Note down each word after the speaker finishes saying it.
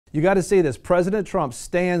You got to see this. President Trump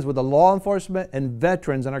stands with the law enforcement and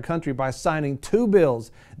veterans in our country by signing 2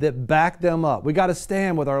 bills that back them up. We got to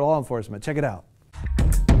stand with our law enforcement. Check it out.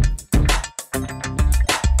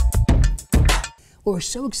 Well, we're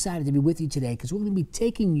so excited to be with you today because we're going to be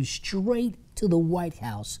taking you straight to the White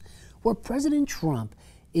House, where President Trump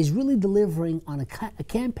is really delivering on a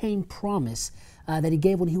campaign promise that he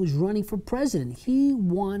gave when he was running for president. He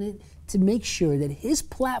wanted to make sure that his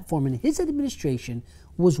platform and his administration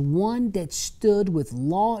was one that stood with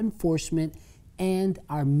law enforcement and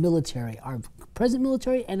our military, our present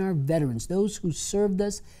military and our veterans, those who served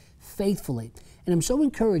us faithfully. And I'm so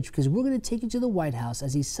encouraged because we're going to take you to the White House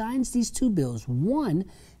as he signs these 2 bills. One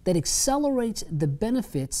that accelerates the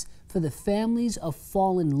benefits for the families of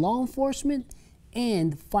fallen law enforcement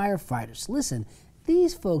and firefighters. Listen,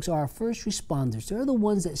 these folks are our first responders. They're the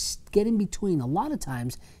ones that get in between, a lot of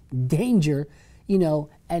times, danger,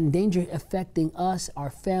 and danger affecting us, our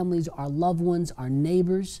families, our loved ones, our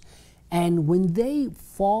neighbors. And when they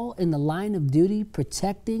fall in the line of duty,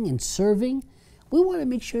 protecting and serving, we want to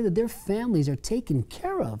make sure that their families are taken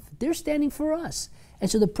care of. They're standing for us.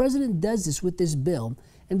 And so the president does this with this bill.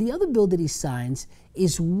 And the other bill that he signs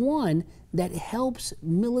is one that helps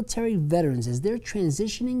military veterans as they're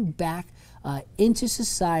transitioning back into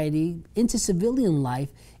society, into civilian life.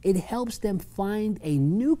 It helps them find a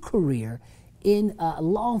new career in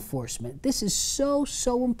law enforcement. This is so,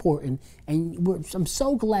 so important, and I'm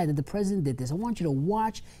so glad that the president did this. I want you to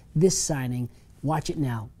watch this signing. Watch it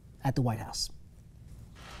now at the White House.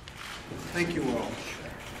 Thank you all.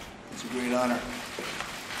 It's a great honor.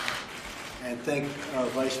 And thank our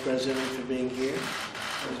Vice President for being here.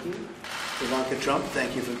 Ivanka Trump,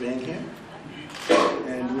 thank you for being here.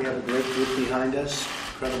 And we have a great group behind us,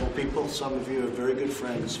 incredible people. Some of you are very good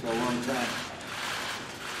friends for a long time.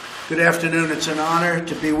 Good afternoon. It's an honor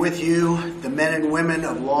to be with you, the men and women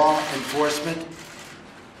of law enforcement,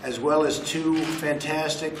 as well as 2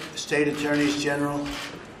 fantastic state attorneys general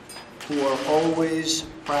who are always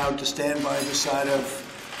proud to stand by the side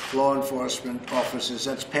of law enforcement officers.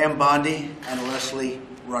 That's Pam Bondi and Leslie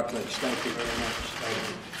Rutledge. Thank you very much. Thank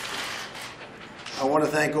you. I want to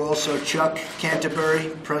thank also Chuck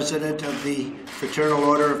Canterbury, President of the Fraternal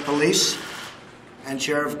Order of Police, and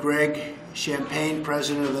Sheriff Greg Champagne,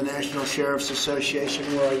 President of the National Sheriff's Association.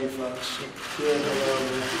 Where are you folks? Good.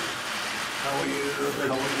 Hello. How are you?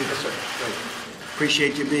 How are you? Yes, sir. Great.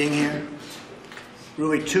 Appreciate you being here.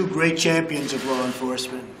 Really 2 great champions of law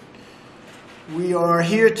enforcement. We are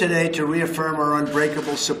here today to reaffirm our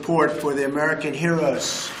unbreakable support for the American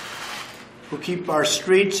heroes who keep our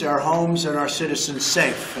streets, our homes, and our citizens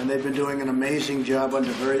safe, and they've been doing an amazing job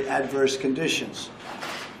under very adverse conditions.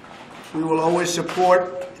 We will always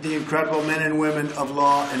support the incredible men and women of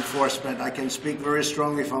law enforcement. I can speak very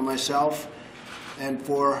strongly for myself and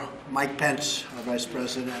for Mike Pence, our Vice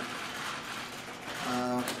President.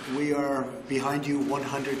 We are behind you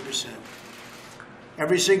 100%.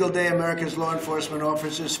 Every single day, America's law enforcement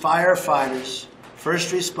officers, firefighters,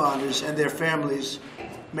 first responders, and their families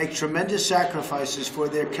make tremendous sacrifices for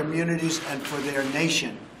their communities and for their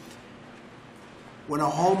nation. When a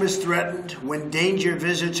home is threatened, when danger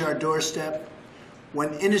visits our doorstep,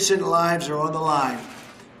 when innocent lives are on the line,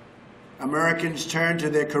 Americans turn to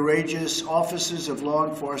their courageous officers of law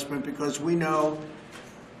enforcement because we know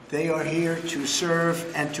they are here to serve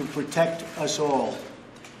and to protect us all.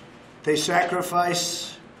 They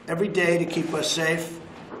sacrifice every day to keep us safe.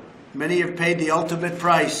 Many have paid the ultimate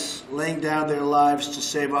price, laying down their lives to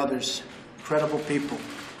save others. Incredible people.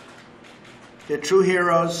 They're true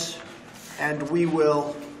heroes, and we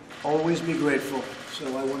will always be grateful. So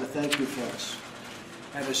I want to thank you folks.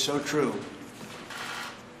 That is so true.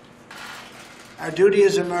 Our duty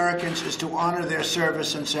as Americans is to honor their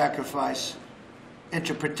service and sacrifice, and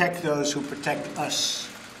to protect those who protect us.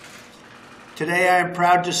 Today I am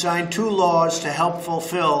proud to sign 2 laws to help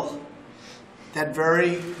fulfill that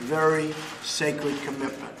very, very sacred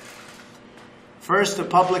commitment. First, the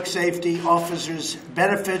Public Safety Officers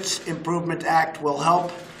Benefits Improvement Act will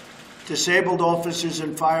help disabled officers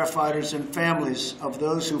and firefighters and families of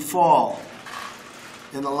those who fall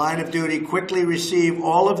in the line of duty quickly receive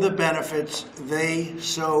all of the benefits they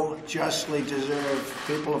so justly deserve.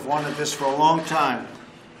 People have wanted this for a long time.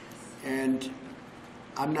 And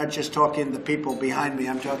I'm not just talking the people behind me,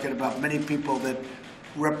 I'm talking about many people that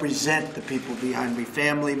represent the people behind me,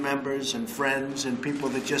 family members and friends and people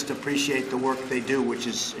that just appreciate the work they do, which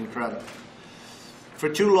is incredible. For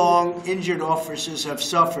too long, injured officers have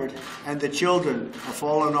suffered, and the children of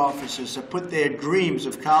fallen officers have put their dreams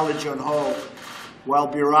of college on hold, while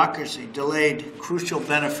bureaucracy delayed crucial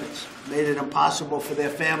benefits, made it impossible for their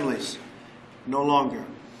families. No longer.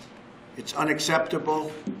 It's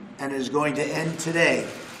unacceptable and is going to end today. In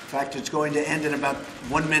fact, it's going to end in about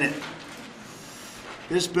 1 minute.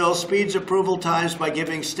 This bill speeds approval times by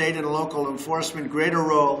giving state and local enforcement greater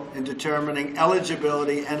role in determining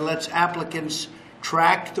eligibility and lets applicants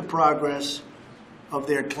track the progress of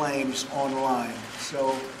their claims online.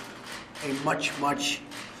 So a much, much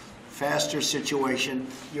faster situation.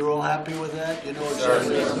 You're all happy with that? You know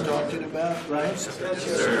exactly what I'm talking about, right? Yes,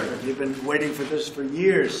 sir. You've been waiting for this for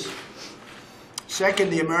years. Second,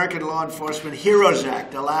 the American Law Enforcement HEROES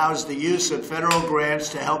Act allows the use of federal grants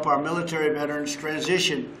to help our military veterans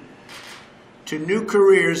transition to new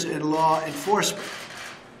careers in law enforcement.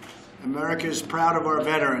 America is proud of our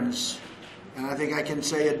veterans, and I think I can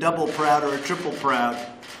say a double proud or a triple proud.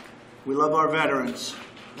 We love our veterans,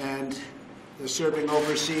 and they're serving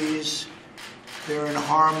overseas. They're in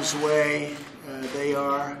harm's way. They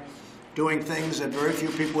are doing things that very few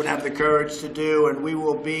people would have the courage to do, and we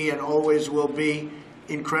will be and always will be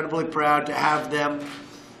incredibly proud to have them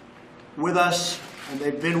with us, and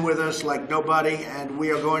they've been with us like nobody, and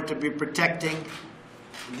we are going to be protecting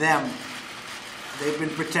them. They've been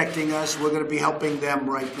protecting us. We're going to be helping them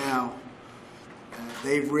right now.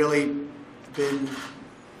 They've really been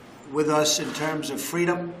with us in terms of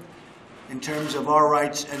freedom, in terms of our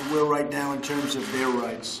rights, and we're right now in terms of their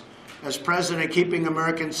rights. As president, keeping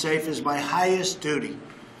Americans safe is my highest duty,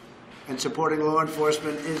 and supporting law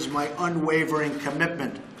enforcement is my unwavering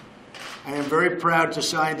commitment. I am very proud to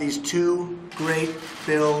sign these two great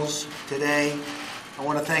bills today. I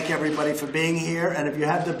want to thank everybody for being here, and if you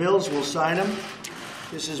have the bills, we'll sign them.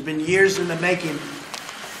 This has been years in the making,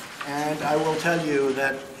 and I will tell you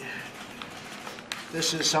that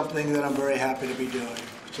this is something that I'm very happy to be doing.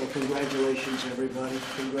 So congratulations, everybody.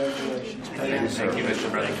 Congratulations. Thank you, Mr.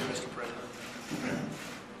 President.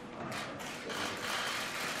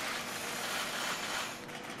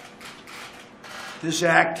 This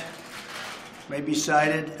act may be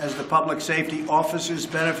cited as the Public Safety Officers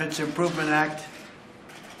Benefits Improvement Act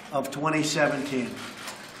of 2017.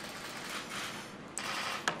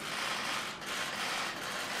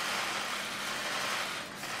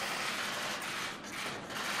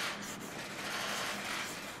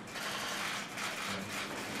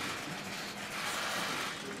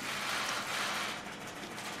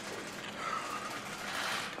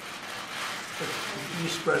 You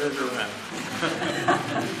spread it around.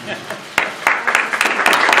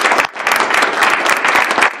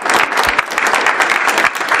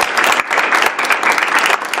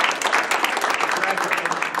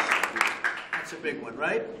 That's a big one,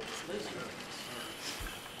 right?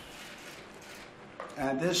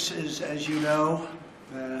 And this is, as you know,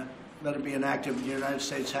 let it be enacted in the United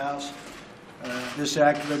States House. This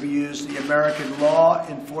act may be used, the American Law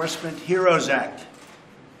Enforcement HEROES Act.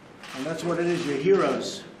 And that's what it is, you're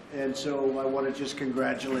heroes. And so I want to just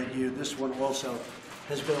congratulate you. This one also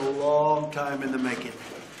has been a long time in the making.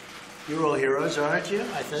 You're all heroes, aren't you?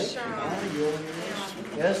 I think. Sure. You're all heroes?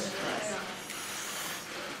 Yes?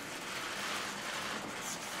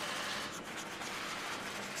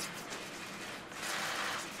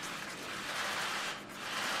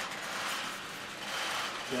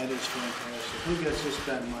 That is fantastic. Who gets this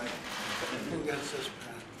pen, Mike? Who gets this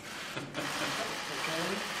pen?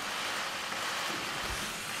 Okay.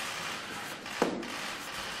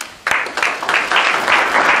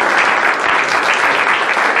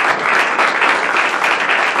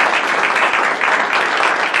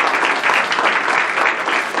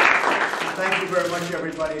 Thank you very much,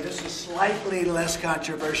 everybody. This is slightly less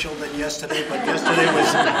controversial than yesterday, but yesterday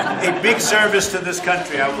was a big service to this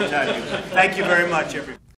country, I will tell you. Thank you very much,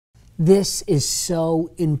 everybody. This is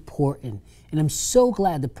so important, and I'm so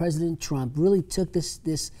glad that President Trump really took this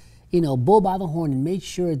bull by the horn and made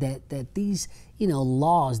sure that these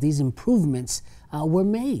laws, these improvements were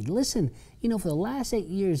made. Listen, for the last 8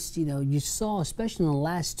 years, you saw, especially in the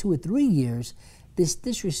last 2 or 3 years, this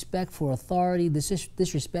disrespect for authority, this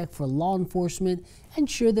disrespect for law enforcement, and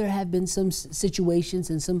sure, there have been some situations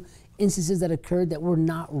and some instances that occurred that were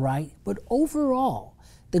not right, but overall,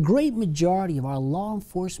 the great majority of our law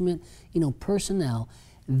enforcement, personnel,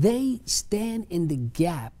 they stand in the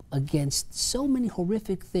gap against so many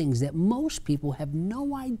horrific things that most people have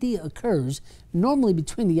no idea occurs normally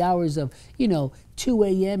between the hours of, 2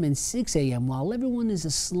 a.m. and 6 a.m. while everyone is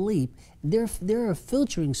asleep. They're a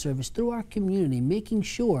filtering service through our community, making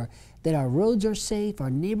sure that our roads are safe,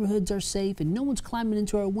 our neighborhoods are safe, and no one's climbing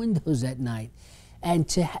into our windows at night. And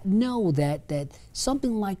to know that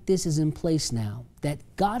something like this is in place now, that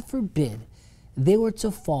God forbid they were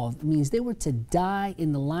to fall, means they were to die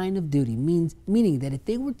in the line of duty, meaning that if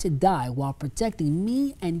they were to die while protecting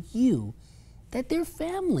me and you, that their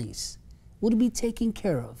families will be taken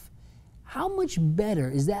care of. How much better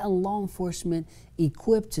is that law enforcement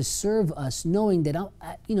equipped to serve us, knowing that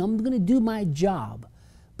I'm going to do my job,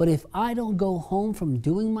 but if I don't go home from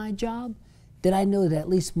doing my job, then I know that at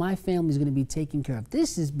least my family is going to be taken care of.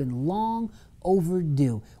 This has been long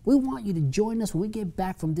overdue. We want you to join us when we get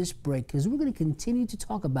back from this break, because we're going to continue to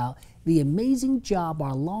talk about the amazing job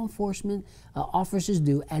our law enforcement officers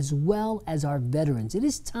do, as well as our veterans. It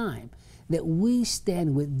is time that we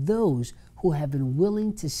stand with those who have been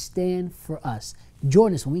willing to stand for us.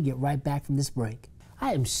 Join us when we get right back from this break.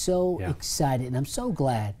 I am so excited, and I'm so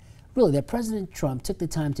glad, really, that President Trump took the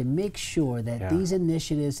time to make sure that these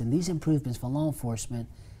initiatives and these improvements for law enforcement,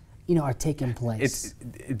 are taking place.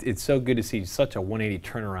 It's so good to see such a 180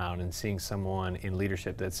 turnaround and seeing someone in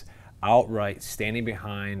leadership that's outright standing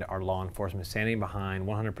behind our law enforcement, standing behind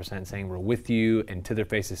 100%, saying we're with you, and to their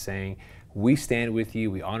faces saying, we stand with you,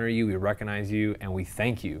 we honor you, we recognize you, and we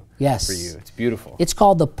thank you for you. It's beautiful. It's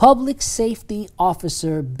called the Public Safety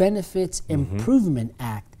Officer Benefits Improvement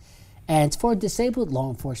Act. And it's for disabled law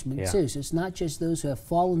enforcement too. So it's not just those who have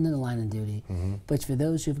fallen in the line of duty, but it's for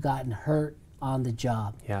those who've gotten hurt on the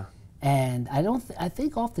job. And I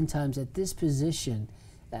think oftentimes at this position,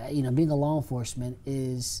 being a law enforcement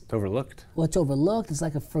is... It's overlooked. Well, it's overlooked. It's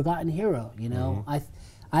like a forgotten hero,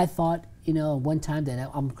 I thought, one time that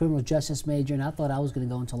I'm a criminal justice major, and I thought I was going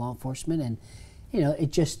to go into law enforcement, and,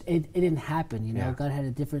 it didn't happen, God had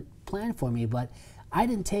a different plan for me, but I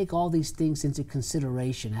didn't take all these things into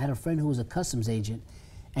consideration. I had a friend who was a customs agent,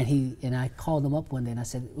 and I called him up one day, and I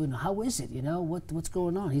said, how is it, what's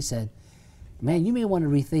going on? He said, man, you may want to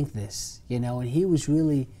rethink this, and he was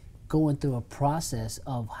really going through a process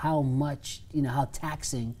of how much, how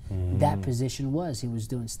taxing that position was. He was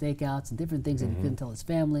doing stakeouts and different things that he couldn't tell his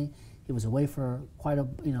family. He was away for quite a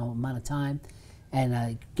amount of time,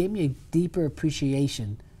 and gave me a deeper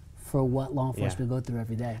appreciation for what law enforcement go through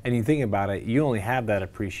every day. And you think about it, you only have that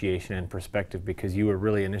appreciation and perspective because you were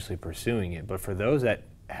really initially pursuing it. But for those that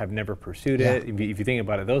have never pursued it, if you think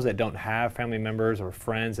about it, those that don't have family members or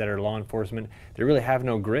friends that are law enforcement, they really have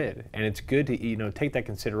no grid. And it's good to take that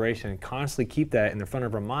consideration and constantly keep that in the front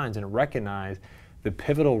of our minds and recognize the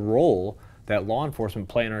pivotal role that law enforcement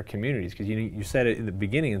play in our communities. Because you said it in the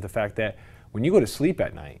beginning, of the fact that when you go to sleep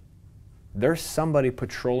at night, there's somebody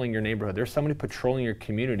patrolling your neighborhood. There's somebody patrolling your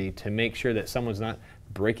community to make sure that someone's not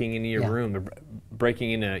breaking into your room,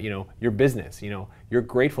 breaking into your business. You're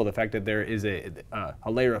grateful the fact that there is a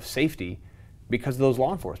layer of safety because of those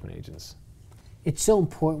law enforcement agents. It's so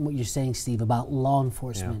important what you're saying, Steve, about law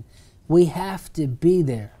enforcement. We have to be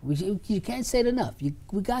there. You can't say it enough.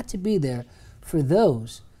 We got to be there for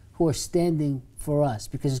those who are standing for us,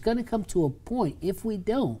 because it's going to come to a point, if we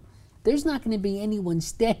don't, there's not going to be anyone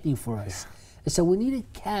standing for us. And so we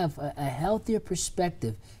need to have a healthier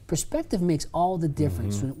perspective. Perspective makes all the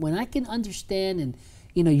difference. When I can understand and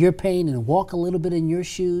your pain and walk a little bit in your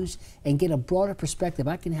shoes and get a broader perspective,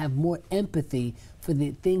 I can have more empathy for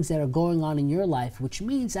the things that are going on in your life, which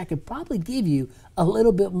means I could probably give you a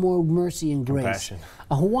little bit more mercy and grace. Compassion.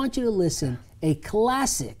 I want you to listen, a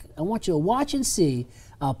classic. I want you to watch and see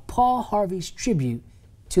Paul Harvey's tribute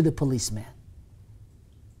to the policeman.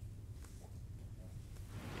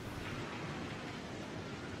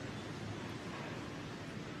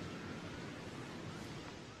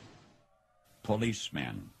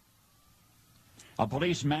 Policeman. A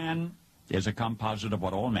policeman is a composite of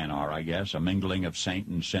what all men are, I guess, a mingling of saint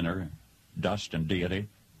and sinner, dust and deity.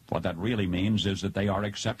 What that really means is that they are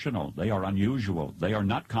exceptional, they are unusual, they are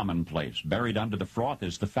not commonplace. Buried under the froth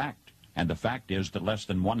is the fact, and the fact is that less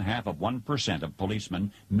than 0.5% of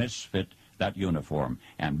policemen misfit that uniform,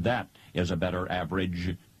 and that is a better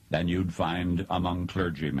average than you'd find among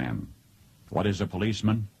clergymen. What is a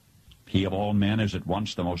policeman? He of all men is at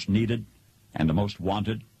once the most needed and the most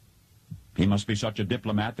wanted. He must be such a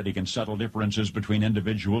diplomat that he can settle differences between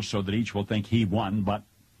individuals so that each will think he won. But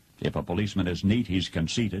if a policeman is neat, he's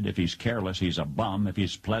conceited. If he's careless, he's a bum. If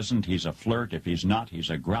he's pleasant, he's a flirt. If he's not, he's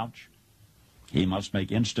a grouch. He must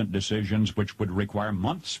make instant decisions which would require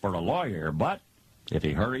months for a lawyer. But if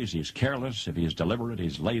he hurries, he's careless. If he's deliberate,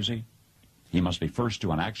 he's lazy. He must be first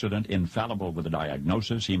to an accident, infallible with a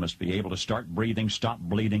diagnosis. He must be able to start breathing, stop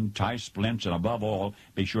bleeding, tie splints, and above all,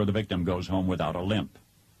 be sure the victim goes home without a limp.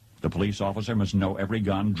 The police officer must know every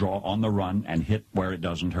gun, draw on the run, and hit where it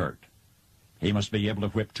doesn't hurt. He must be able to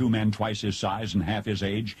whip two men twice his size and half his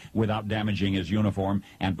age without damaging his uniform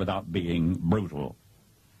and without being brutal.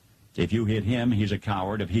 If you hit him, he's a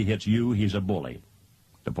coward. If he hits you, he's a bully.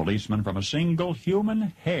 The policeman from a single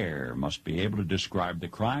human hair must be able to describe the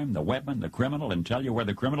crime, the weapon, the criminal, and tell you where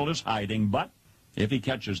the criminal is hiding. But if he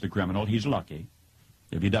catches the criminal, he's lucky.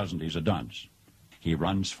 If he doesn't, he's a dunce. He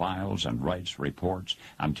runs files and writes reports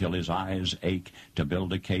until his eyes ache to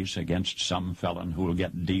build a case against some felon who will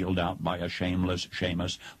get dealed out by a shameless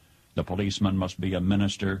Seamus. The policeman must be a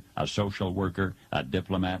minister, a social worker, a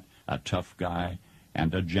diplomat, a tough guy,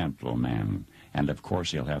 and a gentleman. And of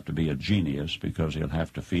course he'll have to be a genius because he'll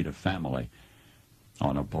have to feed a family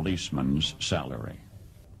on a policeman's salary.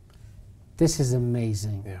 This is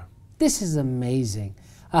amazing. Yeah. This is amazing.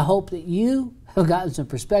 I hope that you have gotten some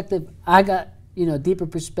perspective. I got, deeper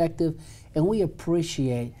perspective, and we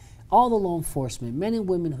appreciate all the law enforcement, men and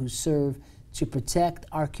women who serve to protect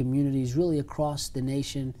our communities really across the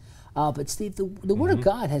nation. But Steve, the Word of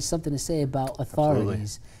God has something to say about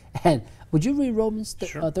authorities. Absolutely. And would you read Romans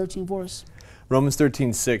 13 for us? Romans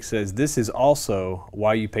 13:6 says, "This is also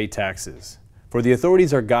why you pay taxes. For the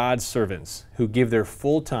authorities are God's servants who give their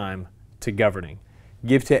full time to governing.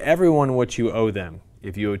 Give to everyone what you owe them.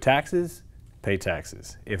 If you owe taxes, pay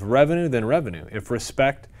taxes. If revenue, then revenue. If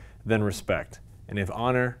respect, then respect. And if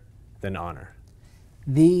honor, then honor."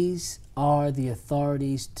 These are the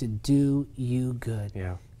authorities to do you good.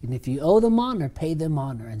 Yeah. And if you owe them honor, pay them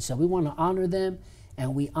honor. And so we want to honor them,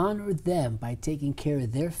 and we honor them by taking care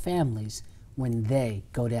of their families when they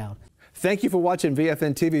go down. Thank you for watching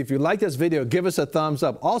VFN TV. If you like this video, give us a thumbs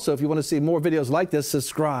up. Also, if you want to see more videos like this,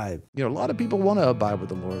 subscribe. A lot of people want to abide with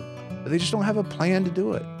the Lord, but they just don't have a plan to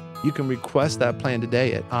do it. You can request that plan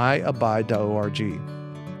today at iabide.org.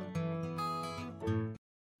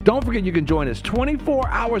 Don't forget you can join us 24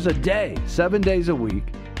 hours a day, 7 days a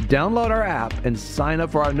week. Download our app and sign up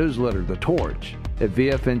for our newsletter, The Torch, at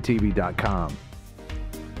vfntv.com.